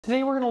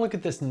Today we're going to look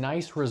at this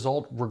nice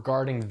result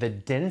regarding the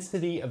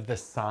density of the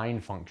sine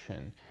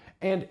function.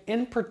 And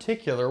in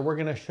particular, we're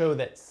going to show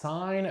that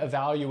sine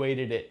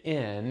evaluated at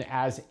n,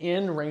 as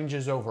n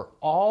ranges over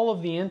all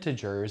of the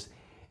integers,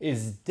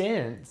 is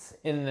dense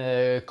in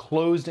the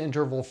closed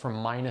interval from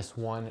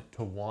 -1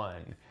 to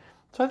 1.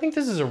 So I think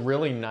this is a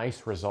really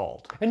nice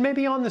result. And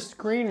maybe on the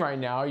screen right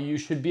now, you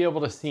should be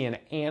able to see an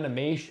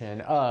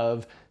animation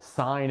of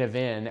sine of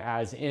n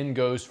as n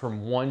goes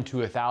from 1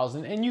 to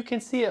 1,000, and you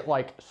can see it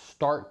like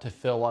start to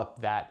fill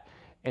up that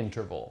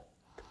interval.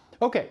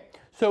 Okay,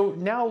 so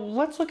now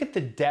let's look at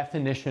the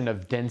definition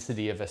of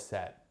density of a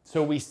set.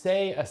 So we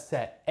say a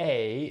set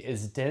A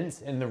is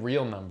dense in the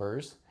real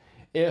numbers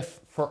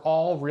if for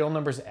all real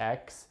numbers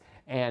x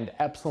and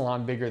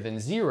epsilon bigger than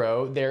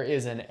 0, there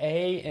is an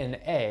A in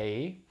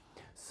A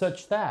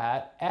such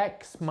that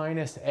x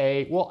minus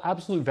a, well,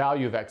 absolute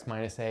value of x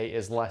minus a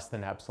is less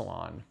than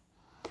epsilon.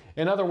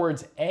 In other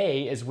words,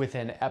 a is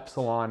within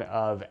epsilon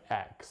of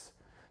x.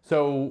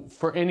 So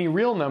for any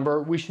real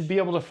number, we should be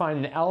able to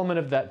find an element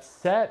of that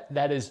set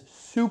that is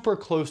super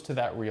close to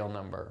that real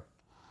number.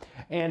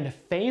 And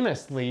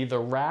famously, the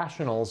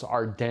rationals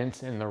are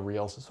dense in the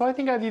reals. So I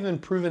think I've even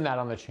proven that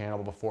on the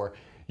channel before.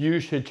 You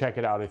should check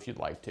it out if you'd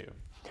like to.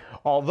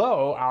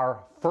 Although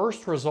our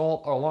first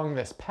result along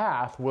this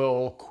path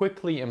will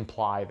quickly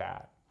imply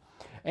that.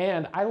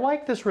 And I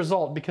like this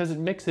result because it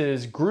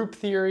mixes group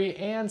theory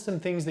and some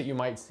things that you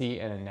might see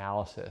in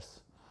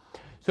analysis.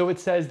 So it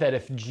says that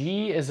if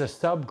G is a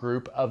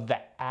subgroup of the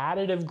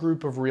additive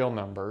group of real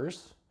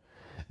numbers,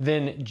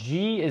 then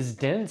G is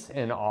dense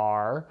in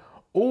R,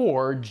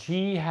 or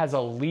G has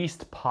a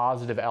least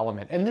positive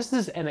element. And this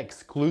is an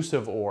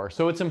exclusive or,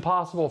 so it's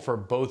impossible for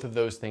both of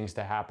those things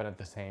to happen at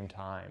the same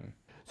time.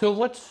 So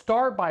let's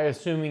start by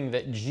assuming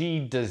that G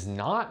does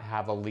not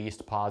have a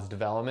least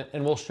positive element,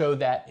 and we'll show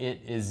that it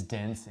is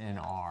dense in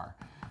R.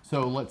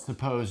 So let's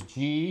suppose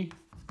G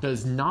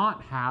does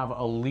not have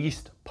a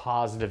least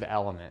positive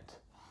element.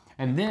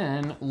 And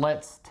then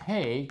let's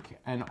take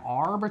an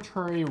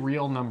arbitrary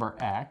real number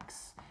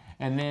x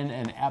and then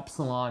an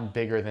epsilon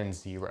bigger than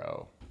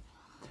 0.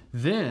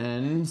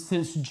 Then,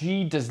 since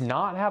G does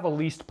not have a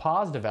least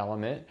positive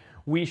element,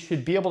 we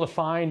should be able to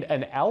find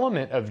an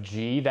element of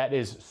G that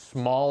is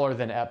smaller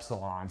than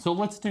epsilon. So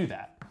let's do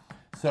that.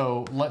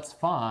 So let's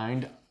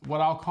find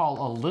what I'll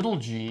call a little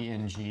g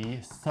in G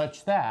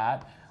such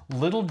that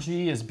little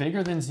g is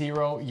bigger than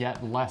 0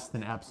 yet less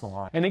than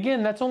epsilon. And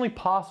again, that's only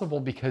possible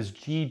because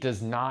G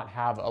does not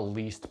have a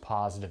least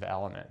positive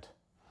element.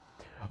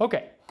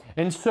 Okay,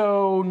 and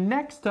so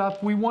next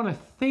up we want to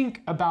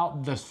think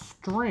about the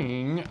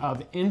string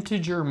of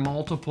integer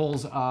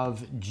multiples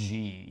of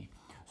G.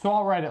 So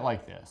I'll write it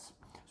like this.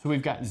 So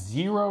we've got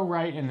 0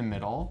 right in the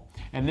middle,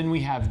 and then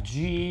we have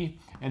G,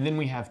 and then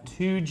we have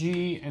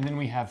 2G, and then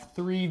we have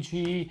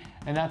 3G,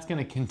 and that's going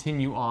to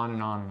continue on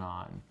and on and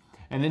on.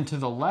 And then to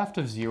the left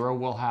of 0,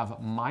 we'll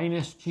have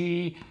minus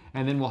G,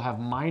 and then we'll have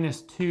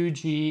minus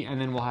 2G,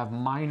 and then we'll have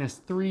minus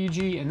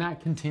 3G, and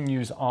that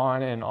continues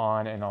on and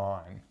on and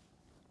on.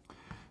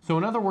 So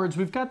in other words,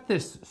 we've got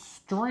this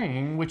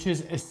string which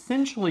is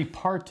essentially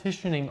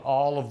partitioning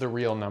all of the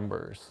real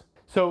numbers.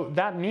 So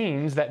that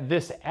means that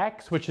this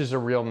x, which is a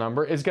real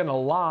number, is going to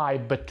lie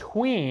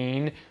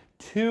between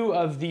two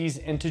of these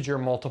integer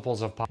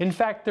multiples of pi. In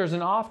fact, there's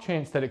an off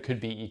chance that it could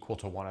be equal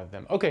to one of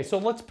them. Okay, so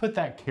let's put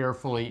that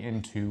carefully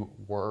into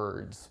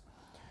words.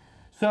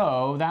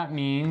 So that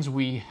means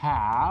we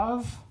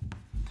have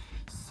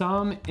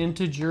some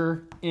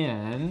integer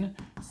n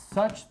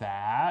such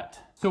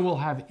that, so we'll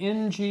have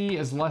ng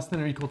is less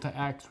than or equal to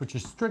x, which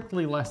is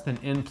strictly less than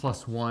n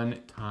plus 1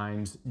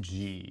 times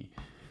g.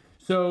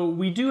 So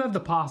we do have the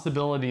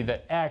possibility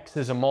that x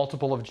is a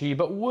multiple of g,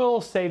 but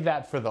we'll save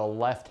that for the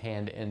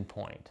left-hand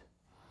endpoint.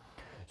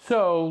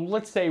 So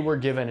let's say we're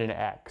given an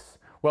x.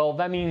 Well,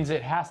 that means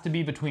it has to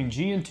be between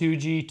g and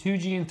 2g,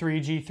 2g and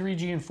 3g,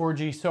 3g and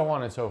 4g, so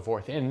on and so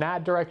forth, in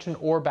that direction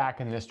or back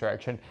in this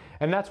direction.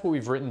 And that's what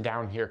we've written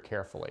down here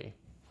carefully.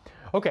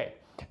 Okay,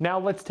 now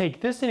let's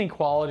take this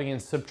inequality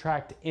and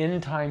subtract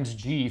n times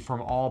g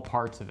from all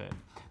parts of it.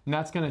 And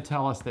that's going to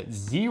tell us that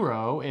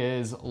 0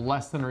 is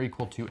less than or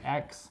equal to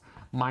x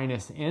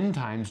minus n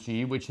times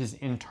g, which is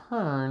in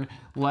turn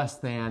less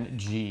than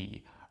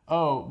g.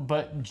 Oh,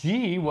 but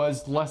g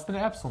was less than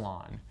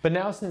epsilon. But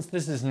now since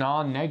this is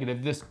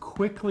non-negative, this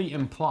quickly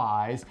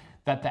implies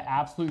that the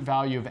absolute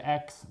value of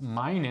x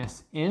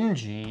minus ng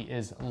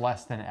is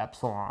less than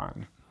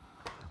epsilon.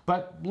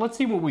 But let's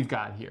see what we've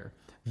got here.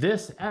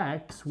 This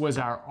x was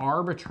our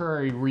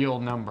arbitrary real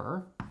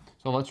number,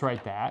 so let's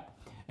write that.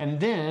 And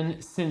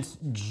then, since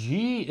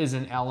g is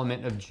an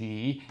element of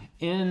g,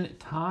 n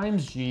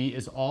times g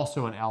is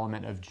also an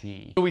element of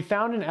g. So we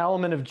found an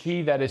element of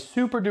g that is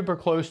super duper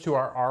close to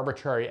our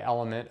arbitrary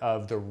element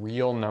of the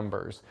real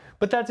numbers.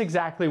 But that's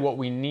exactly what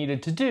we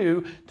needed to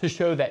do to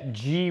show that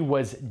g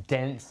was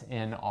dense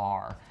in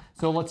R.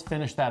 So let's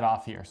finish that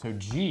off here. So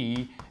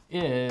g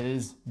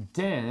is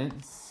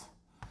dense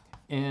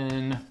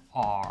in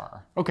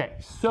R. Okay,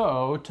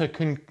 so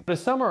to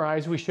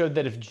summarize, we showed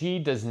that if G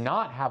does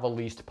not have a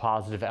least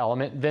positive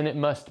element, then it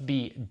must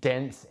be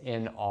dense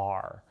in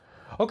R.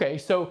 Okay,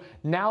 so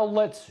now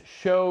let's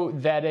show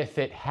that if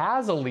it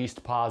has a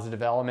least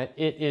positive element,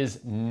 it is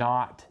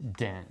not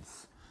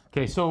dense.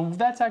 Okay, so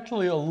that's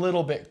actually a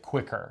little bit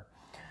quicker.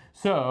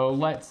 So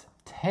let's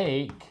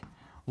take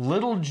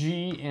little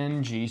g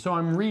in G. So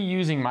I'm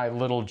reusing my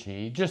little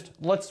g. Just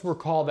let's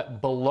recall that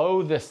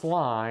below this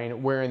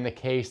line, we're in the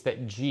case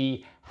that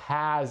G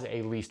has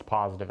a least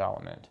positive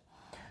element.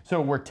 So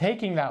we're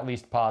taking that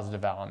least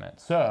positive element.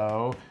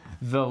 So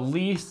the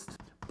least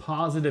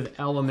positive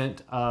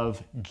element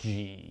of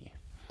G.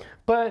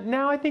 But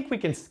now I think we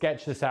can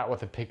sketch this out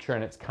with a picture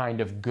and it's kind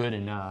of good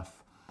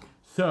enough.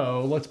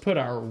 So let's put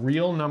our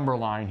real number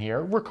line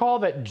here. Recall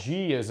that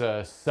G is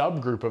a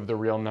subgroup of the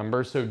real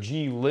number, so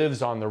G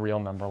lives on the real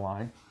number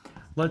line.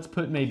 Let's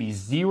put maybe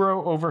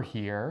 0 over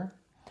here.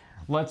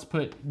 Let's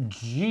put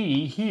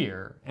G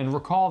here, and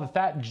recall that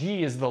that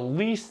G is the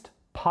least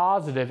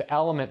positive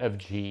element of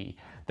G.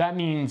 That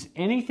means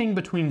anything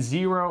between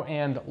 0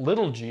 and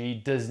little g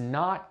does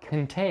not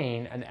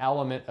contain an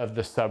element of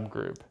the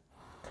subgroup.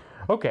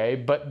 Okay,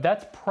 but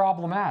that's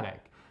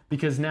problematic,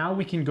 because now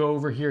we can go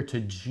over here to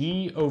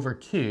G over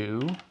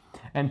 2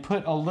 and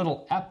put a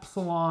little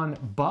epsilon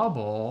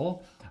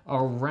bubble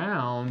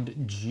around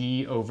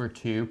G over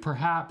 2,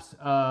 perhaps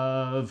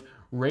of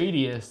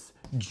radius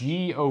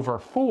G over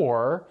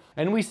 4,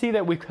 and we see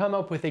that we come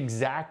up with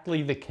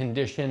exactly the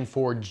condition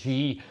for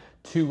G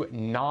to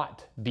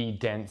not be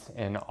dense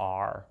in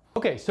R.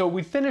 Okay, so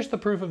we finished the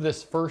proof of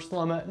this first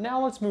lemma.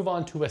 Now let's move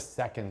on to a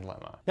second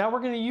lemma. Now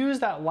we're going to use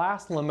that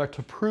last lemma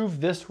to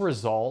prove this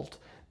result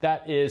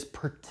that is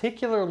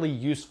particularly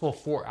useful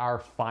for our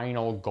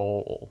final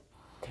goal.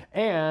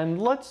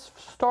 And let's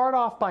start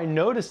off by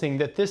noticing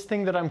that this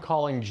thing that I'm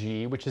calling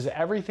G, which is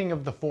everything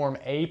of the form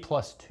a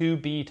plus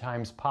 2b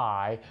times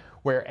pi,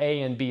 where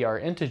a and b are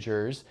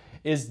integers,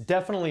 is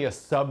definitely a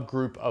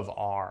subgroup of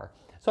R.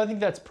 So I think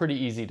that's pretty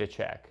easy to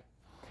check.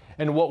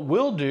 And what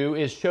we'll do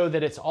is show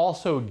that it's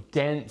also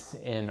dense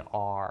in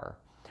R.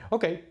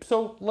 Okay,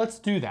 so let's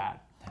do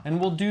that. And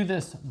we'll do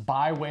this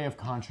by way of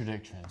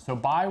contradiction. So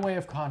by way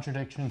of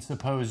contradiction,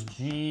 suppose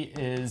G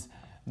is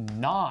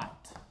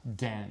not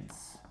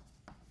dense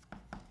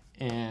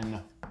in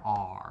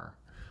R.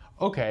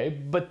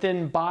 Okay, but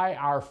then by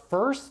our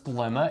first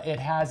lemma, it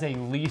has a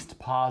least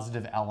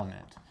positive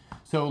element.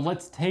 So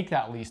let's take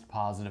that least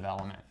positive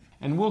element,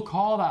 and we'll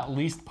call that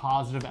least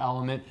positive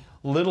element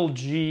little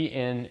g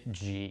in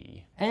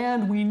G.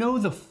 And we know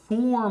the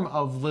form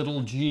of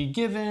little g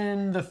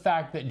given the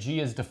fact that G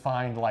is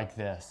defined like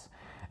this.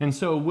 And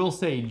so we'll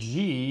say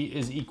G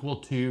is equal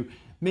to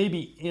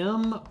maybe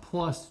m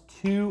plus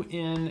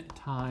 2n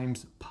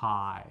times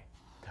pi.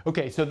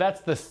 Okay, so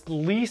that's the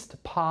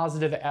least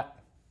positive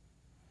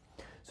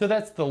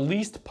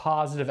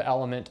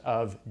element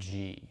of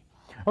G.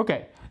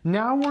 Okay,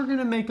 now we're going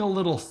to make a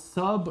little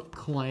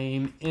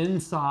sub-claim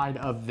inside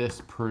of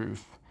this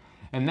proof.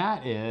 And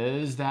that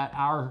is that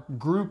our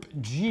group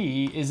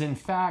G is in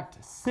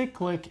fact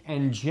cyclic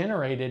and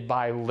generated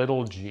by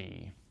little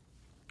g.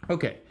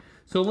 Okay,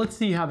 so let's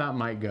see how that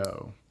might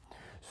go.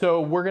 So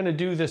we're going to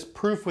do this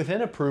proof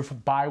within a proof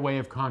by way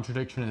of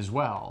contradiction as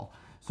well.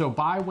 So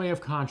by way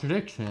of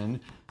contradiction,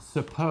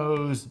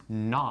 suppose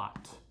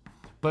not.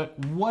 But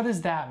what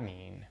does that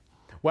mean?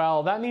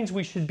 Well, that means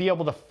we should be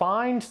able to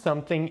find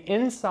something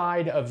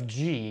inside of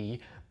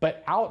G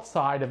but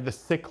outside of the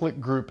cyclic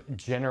group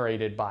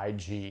generated by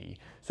G.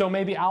 So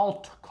maybe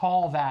I'll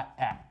call that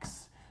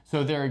X.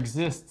 So there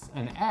exists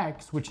an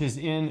X which is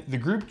in the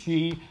group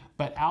G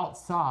but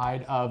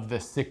outside of the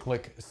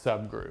cyclic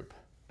subgroup.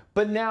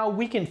 But now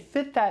we can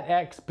fit that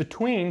X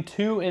between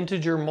two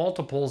integer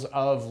multiples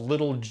of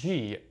little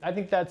g. I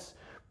think that's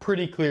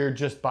pretty clear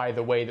just by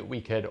the way that we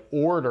could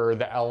order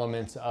the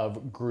elements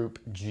of group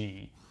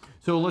G.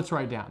 So let's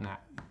write down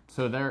that.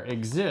 So there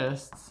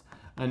exists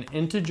an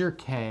integer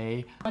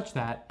k such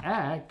that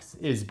x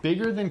is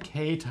bigger than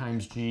k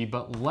times g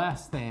but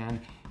less than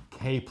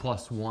k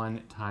plus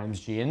 1 times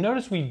g. And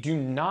notice we do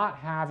not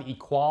have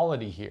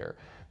equality here,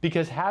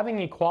 because having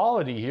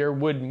equality here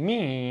would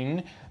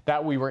mean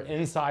that we were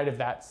inside of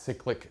that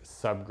cyclic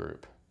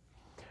subgroup.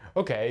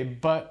 Okay,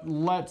 but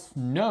let's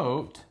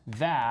note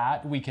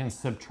that we can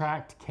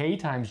subtract k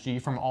times g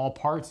from all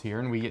parts here,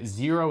 and we get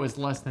 0 is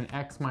less than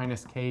x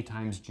minus k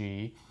times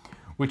g,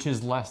 which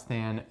is less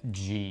than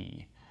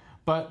g.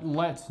 But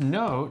let's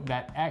note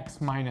that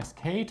x minus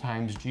k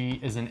times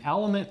g is an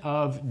element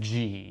of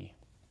G.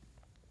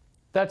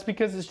 That's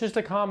because it's just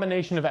a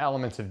combination of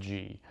elements of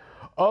G.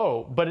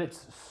 Oh, but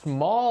it's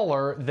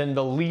smaller than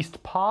the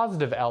least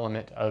positive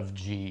element of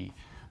G.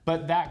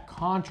 But that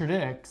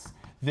contradicts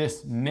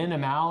this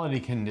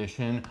minimality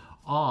condition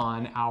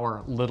on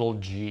our little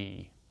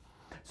g.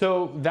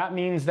 So that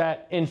means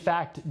that, in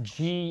fact,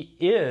 G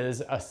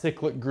is a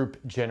cyclic group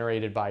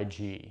generated by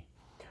G.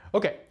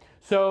 Okay.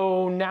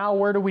 So now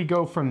where do we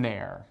go from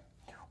there?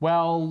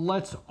 Well,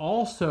 let's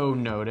also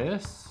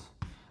notice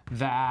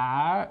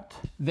that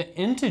the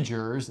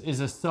integers is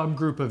a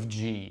subgroup of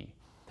G.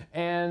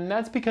 And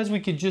that's because we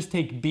could just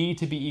take B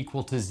to be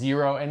equal to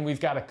 0, and we've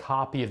got a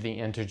copy of the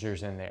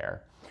integers in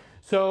there.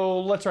 So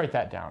let's write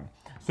that down.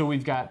 So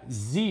we've got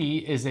Z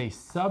is a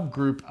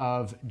subgroup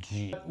of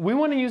G. We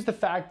want to use the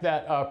fact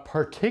that a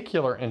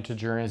particular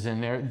integer is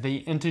in there, the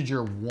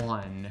integer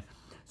 1.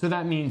 So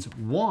that means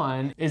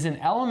 1 is an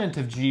element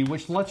of G,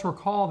 which, let's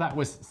recall, that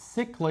was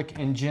cyclic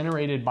and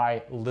generated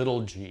by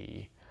little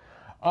g.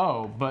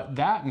 Oh, but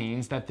that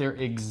means that there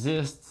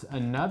exists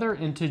another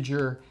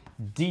integer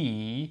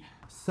D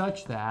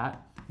such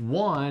that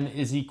 1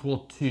 is equal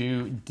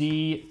to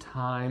D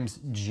times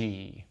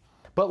G.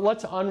 But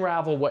let's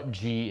unravel what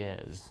G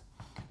is.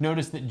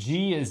 Notice that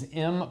G is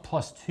m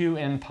plus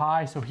 2n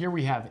pi, so here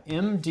we have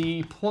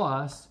md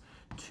plus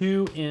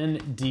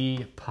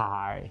 2nd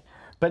pi.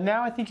 But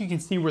now I think you can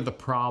see where the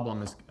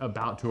problem is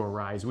about to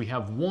arise. We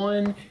have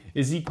 1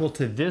 is equal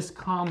to this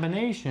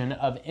combination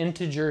of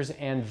integers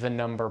and the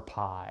number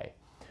pi.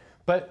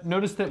 But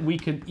notice that we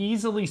could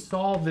easily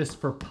solve this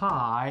for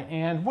pi,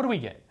 and what do we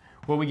get?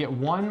 Well, we get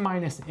 1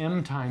 minus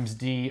m times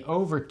d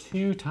over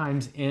 2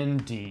 times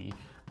nd.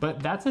 But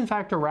that's in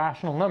fact a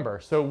rational number.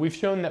 So we've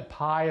shown that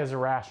pi is a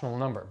rational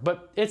number.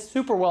 But it's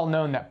super well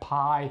known that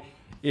pi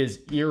is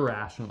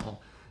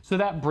irrational. So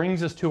that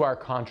brings us to our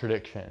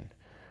contradiction.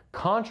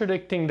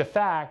 Contradicting the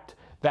fact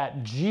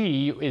that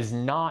G is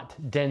not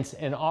dense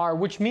in R,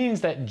 which means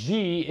that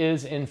G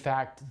is in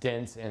fact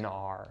dense in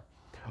R.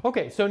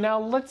 Okay, so now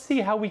let's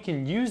see how we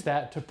can use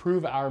that to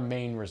prove our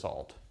main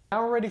result.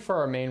 Now we're ready for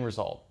our main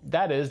result.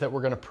 That is that we're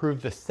going to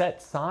prove the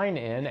set sign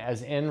n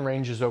as n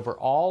ranges over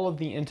all of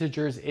the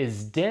integers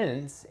is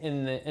dense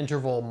in the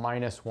interval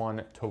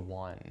 -1 to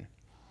 1.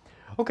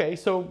 Okay,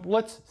 so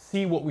let's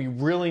see what we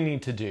really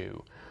need to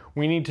do.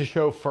 We need to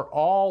show for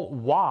all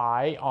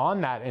y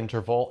on that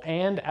interval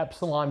and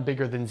epsilon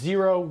bigger than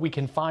 0, we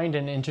can find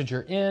an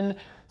integer n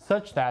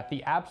such that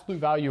the absolute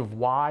value of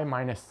y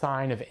minus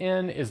sine of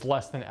n is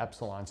less than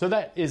epsilon. So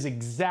that is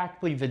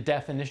exactly the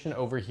definition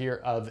over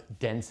here of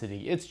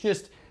density. It's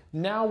just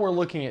now we're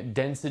looking at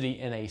density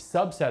in a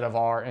subset of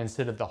R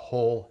instead of the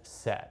whole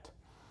set.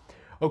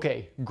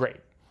 Okay, great.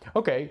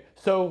 Okay,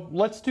 so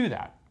let's do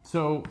that.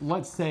 So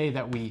let's say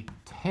that we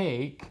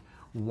take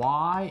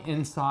y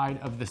inside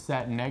of the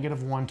set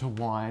 -1 to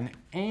 1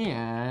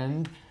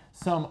 and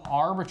some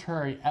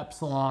arbitrary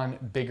epsilon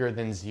bigger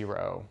than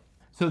 0.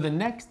 So the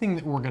next thing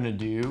that we're going to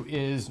do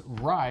is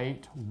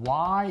write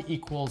y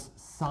equals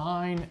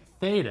sine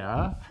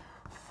theta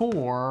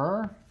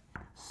for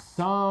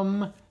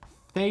some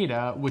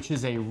theta, which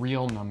is a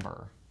real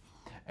number.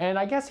 And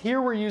I guess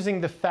here we're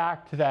using the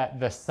fact that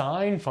the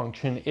sine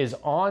function is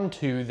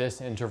onto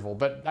this interval,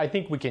 but I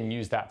think we can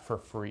use that for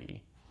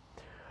free.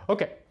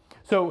 Okay.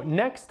 So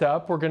next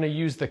up, we're going to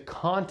use the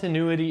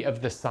continuity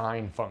of the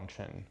sine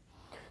function.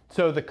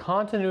 So the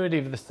continuity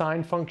of the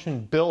sine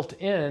function built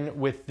in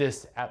with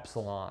this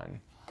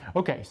epsilon.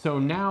 Okay, so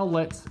now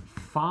let's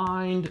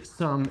find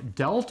some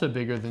delta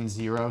bigger than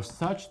 0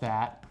 such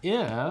that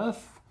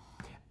if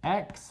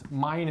x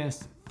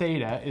minus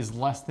theta is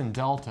less than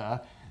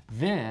delta,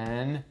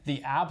 then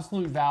the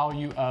absolute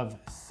value of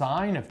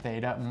sine of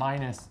theta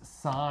minus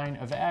sine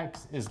of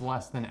x is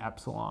less than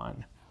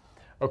epsilon.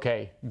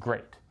 Okay,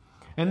 great.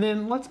 And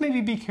then let's maybe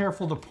be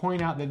careful to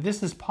point out that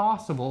this is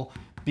possible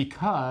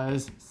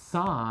because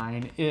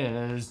sine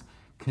is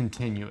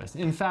continuous.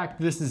 In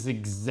fact, this is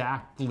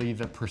exactly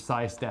the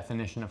precise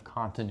definition of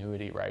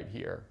continuity right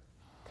here.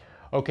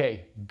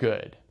 Okay,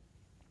 good.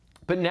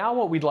 But now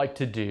what we'd like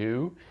to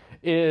do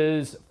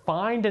is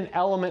find an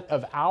element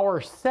of our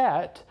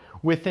set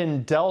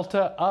within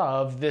delta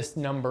of this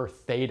number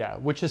theta,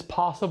 which is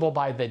possible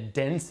by the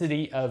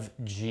density of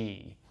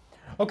G.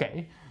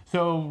 Okay,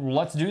 so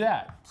let's do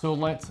that. So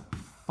let's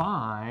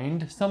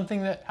find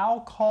something that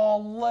I'll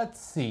call,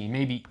 let's see,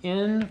 maybe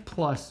n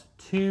plus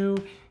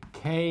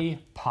 2k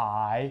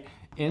pi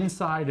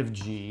inside of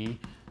G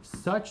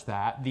such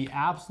that the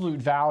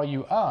absolute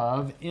value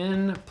of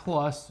n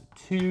plus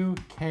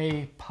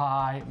 2k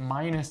pi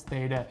minus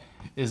theta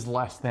is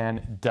less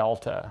than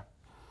delta.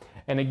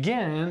 And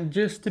again,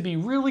 just to be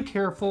really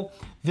careful,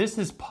 this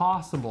is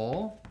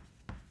possible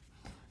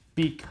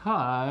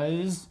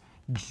because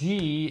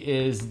G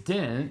is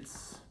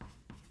dense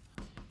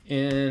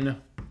in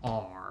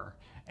R.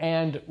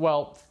 And,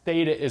 well,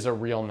 theta is a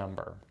real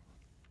number.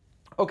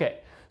 Okay,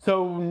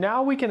 so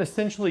now we can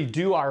essentially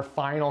do our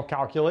final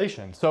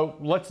calculation. So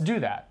let's do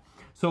that.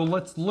 So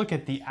let's look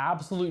at the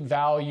absolute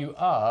value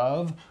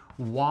of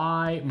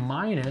y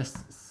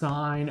minus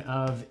sine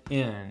of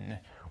n,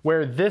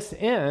 where this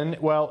n,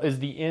 well, is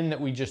the n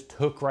that we just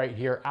took right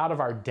here out of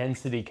our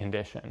density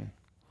condition.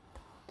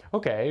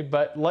 Okay,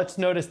 but let's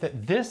notice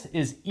that this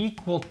is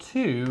equal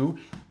to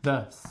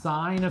the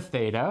sine of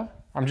theta.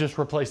 I'm just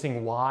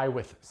replacing y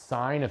with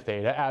sine of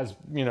theta, as,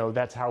 you know,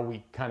 that's how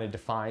we kind of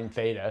define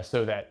theta,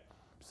 so that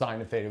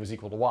sine of theta was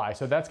equal to y,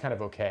 so that's kind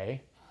of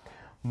okay.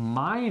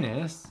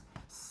 Minus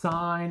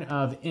sine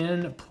of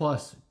n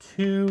plus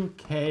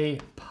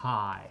 2k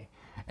pi.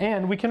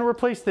 And we can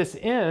replace this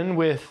n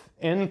with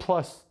n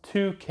plus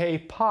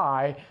 2k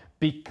pi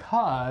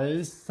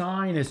because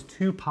sine is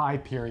 2 pi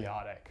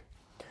periodic.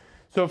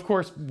 So of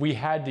course we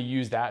had to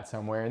use that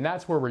somewhere, and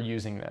that's where we're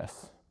using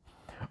this.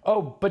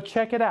 Oh, but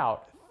check it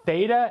out.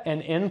 Theta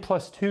and n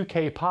plus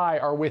 2k pi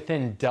are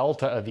within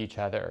delta of each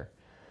other.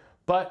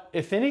 But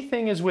if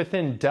anything is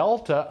within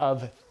delta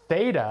of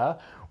theta,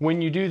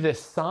 when you do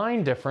this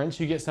sign difference,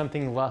 you get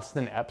something less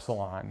than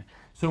epsilon.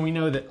 So we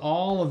know that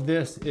all of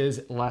this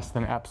is less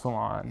than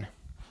epsilon.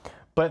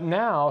 But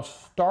now,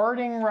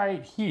 starting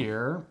right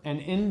here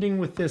and ending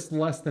with this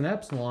less than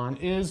epsilon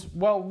is,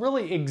 well,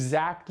 really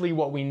exactly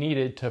what we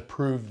needed to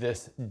prove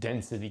this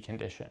density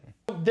condition.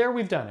 There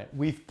we've done it.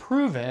 We've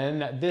proven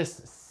that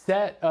this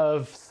set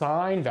of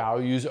sign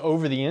values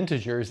over the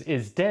integers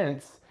is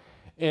dense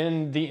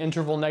in the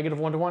interval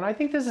 -1 to 1. I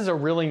think this is a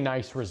really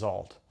nice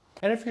result.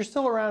 And if you're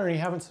still around and you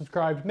haven't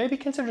subscribed, maybe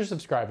consider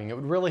subscribing. It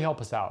would really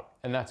help us out,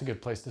 and that's a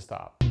good place to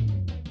stop.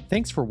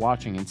 Thanks for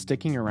watching and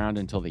sticking around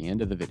until the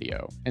end of the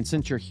video. And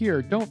since you're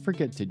here, don't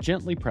forget to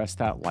gently press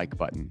that like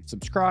button,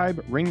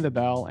 subscribe, ring the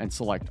bell, and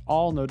select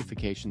all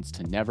notifications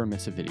to never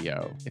miss a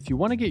video. If you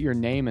want to get your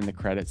name in the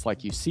credits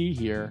like you see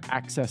here,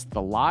 access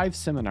the live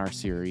seminar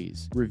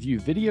series, review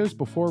videos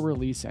before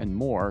release, and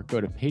more,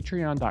 go to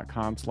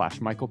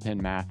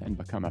patreon.com/michaelpennmath and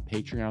become a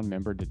Patreon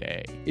member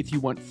today. If you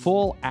want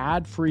full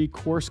ad-free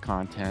course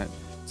content,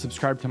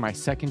 subscribe to my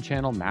second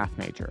channel, Math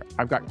Major.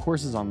 I've got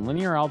courses on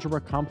linear algebra,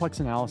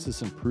 complex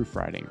analysis, and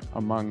proofwriting,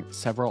 among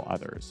several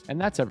others.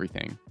 And that's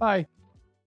everything. Bye.